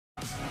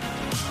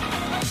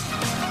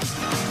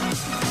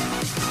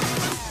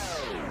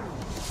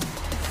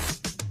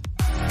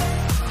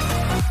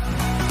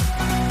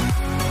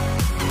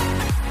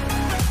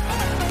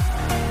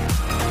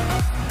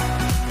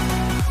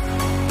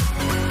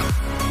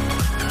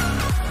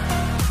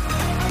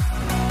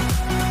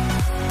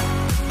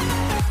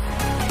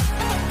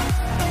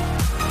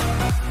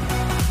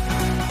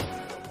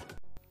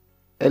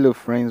Hello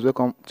friends,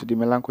 welcome to the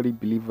Melancholic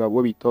Believer,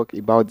 where we talk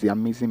about the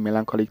amazing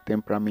melancholic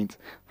temperament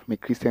from a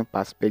Christian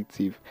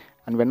perspective.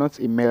 And we're not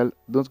a male,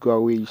 don't go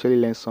away, you surely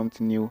learn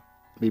something new,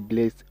 be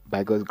blessed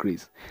by God's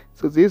grace.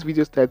 So today's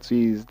video title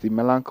is the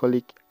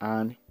melancholic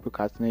and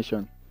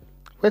procrastination.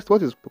 First,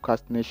 what is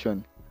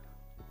procrastination?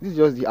 This is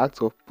just the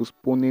act of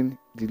postponing,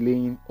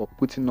 delaying, or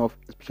putting off,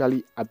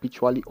 especially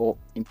habitually or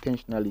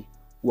intentionally.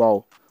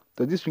 Wow,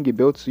 does this ring a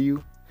bell to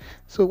you?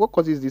 So what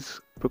causes this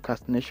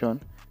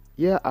procrastination?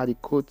 Here are the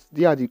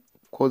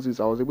causes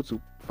I was able to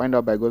find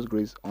out by God's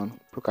grace on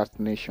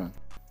procrastination.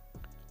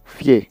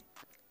 Fear.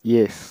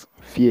 Yes,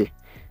 fear.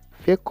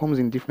 Fear comes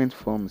in different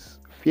forms.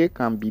 Fear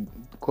can be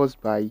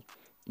caused by,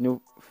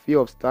 fear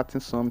of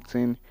starting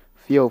something,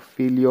 fear of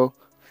failure,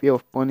 fear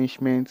of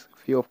punishment,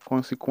 fear of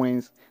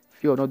consequence,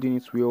 fear of not doing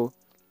it well,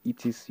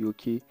 etc.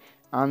 Okay,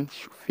 and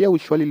fear will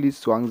surely lead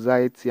to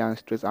anxiety and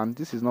stress, and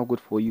this is not good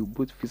for you,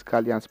 both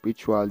physically and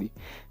spiritually.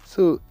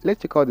 So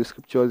let's check out the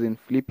scriptures in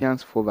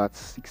Philippians 4 verse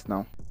 6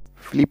 now.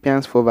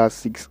 Philippians 4 verse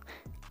 6.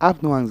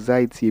 Have no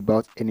anxiety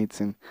about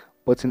anything,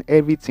 but in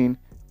everything,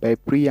 by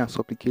prayer and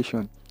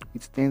supplication,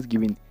 with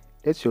thanksgiving,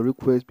 let your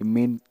requests be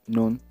made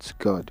known to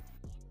God.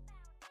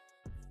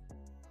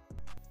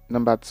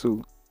 Number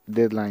 2,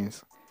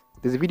 deadlines.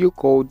 There's a video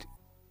called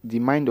The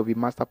Mind of a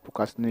Master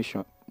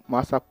Procastinator,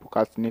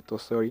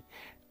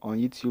 on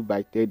YouTube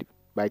by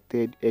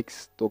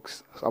TEDx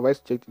Talks. So I've always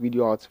checked the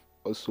video out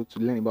also to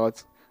learn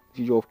about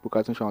the issue of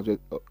procrastination as well,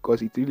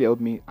 because it really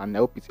helped me, and I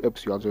hope it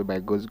helps you as well by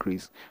God's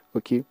grace.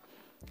 Okay,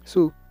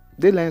 so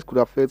deadlines could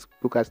affect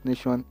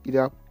procrastination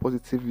either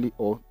positively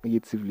or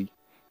negatively.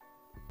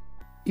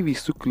 If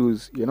it's too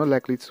close, you're not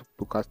likely to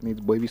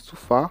procrastinate, but if it's too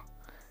far,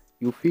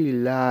 you feel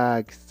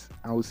relaxed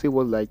and will say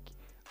what, like,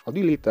 I'll do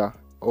it later,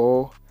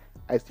 or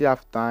I still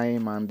have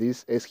time, and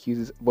these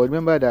excuses. But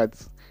remember that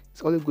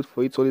it's always good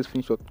for you to always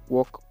finish your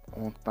work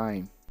on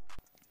time.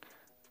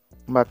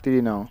 Number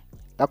 3 now,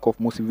 lack of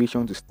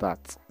motivation to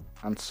start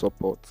and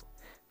support.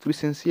 To be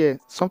sincere,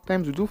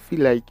 sometimes we do feel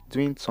like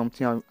doing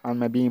something and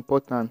might be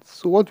important.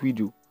 So what do we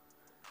do?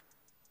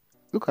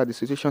 Look at the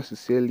situation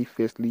sincerely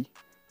firstly,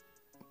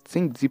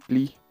 think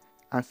deeply,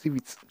 and see if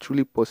it's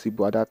truly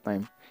possible at that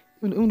time.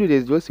 Even though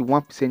there's just a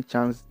 1%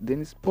 chance,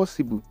 then it's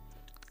possible.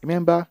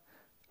 Remember,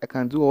 I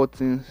can do all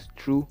things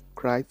through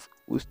Christ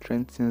who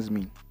strengthens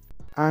me.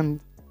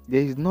 And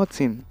there is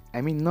nothing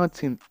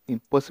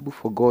impossible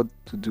for God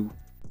to do.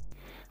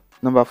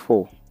 Number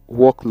 4,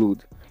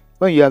 workload.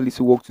 When you have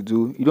little work to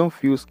do, you don't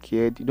feel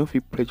scared, you don't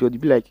feel pressured. You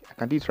be like, I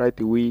can do it right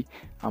away.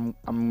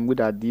 I'm good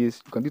at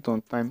this. You can do it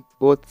on time.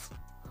 But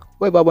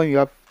what about when you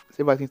have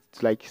several things,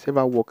 like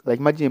several work? Like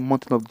imagine a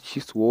mountain of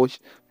dishes to wash.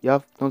 You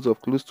have tons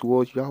of clothes to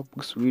wash. You have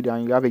books to read,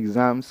 and you have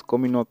exams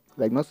coming up.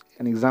 Like not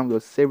an exam,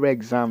 but several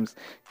exams.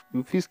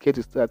 You feel scared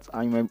to start,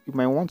 and you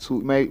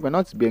might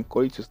not be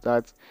encouraged to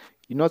start.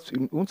 You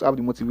won't have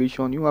the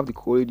motivation. You won't have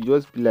the courage. You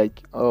just be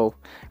like, oh,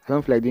 I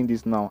don't feel like doing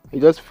this now. You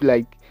just feel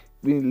like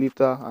doing it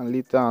later and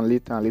later and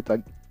later and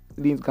later.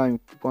 Things can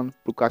keep on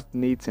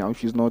procrastinating,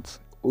 which is not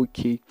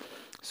okay.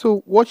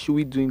 So what should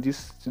we do in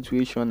this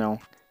situation now?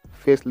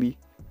 Firstly,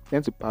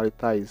 learn to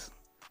prioritize.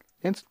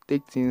 Learn to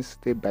take things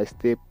step by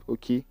step.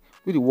 Okay,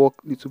 do the work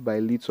little by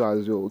little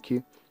as well.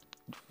 Okay.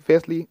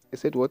 Firstly, I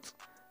said what?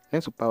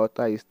 Learn to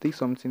prioritize. Take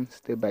something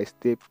step by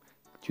step.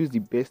 Choose the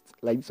best.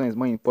 Like this one is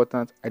more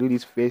important. I do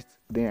this first,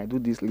 then I do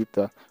this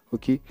later.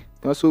 Okay.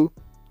 And also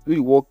do the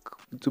work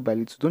little by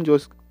little. Don't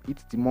just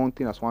hit the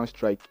mountain as one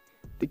strike.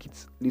 Take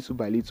it little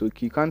by little.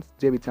 Okay. You can't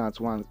do everything at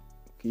once.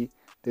 Okay.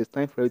 There's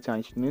time for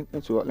everything. You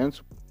need to learn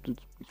to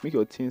make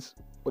your things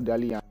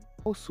orderly, and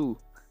also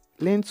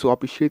learn to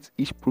appreciate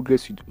each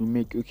progress you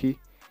make. Okay.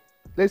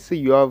 Let's say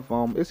you have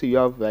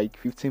like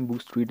 15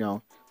 books to read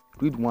now.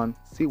 Read one.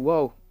 Say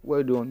wow,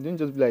 well done. Don't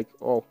just be like,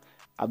 oh,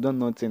 I've done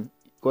nothing.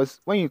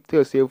 Because when you tell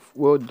yourself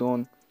well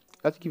done, you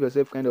have to give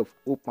yourself kind of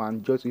hope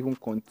and joy to even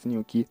continue.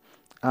 Okay.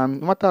 And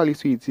no matter how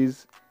little it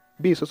is,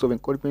 be a source of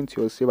encouragement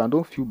to yourself, and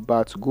don't feel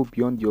bad to go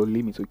beyond your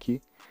limits.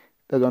 Okay.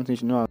 That's one thing you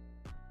should know.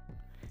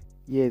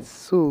 Yes.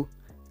 So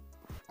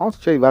I want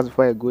to share the verse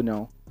before I go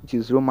now, which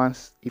is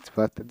Romans 8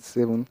 verse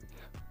 37.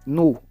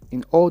 No,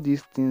 in all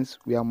these things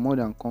we are more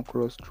than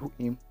conquerors through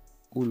Him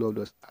who loved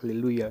us.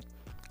 Hallelujah.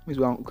 Means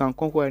we can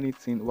conquer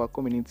anything,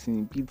 overcome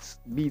anything,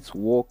 be it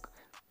work,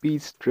 be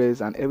it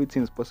stress, and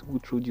everything is possible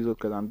through Jesus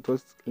Christ. And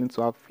just learn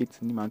to have faith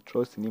in Him and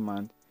trust in Him,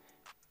 and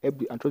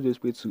trust the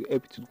Spirit to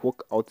help you to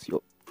work out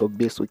your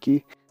best.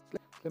 Okay.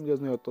 Let me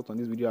just know your thoughts on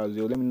this video as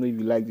well. Let me know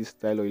if you like this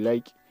style or you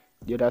like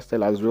the other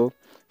style as well.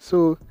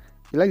 So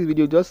if you like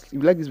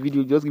this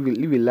video, just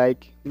leave a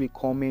like, leave a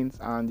comment,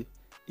 and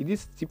if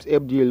these tips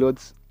helped you a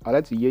lot, I'd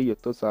like to hear your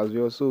thoughts as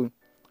well. So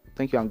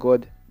thank you, and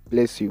God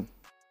bless you.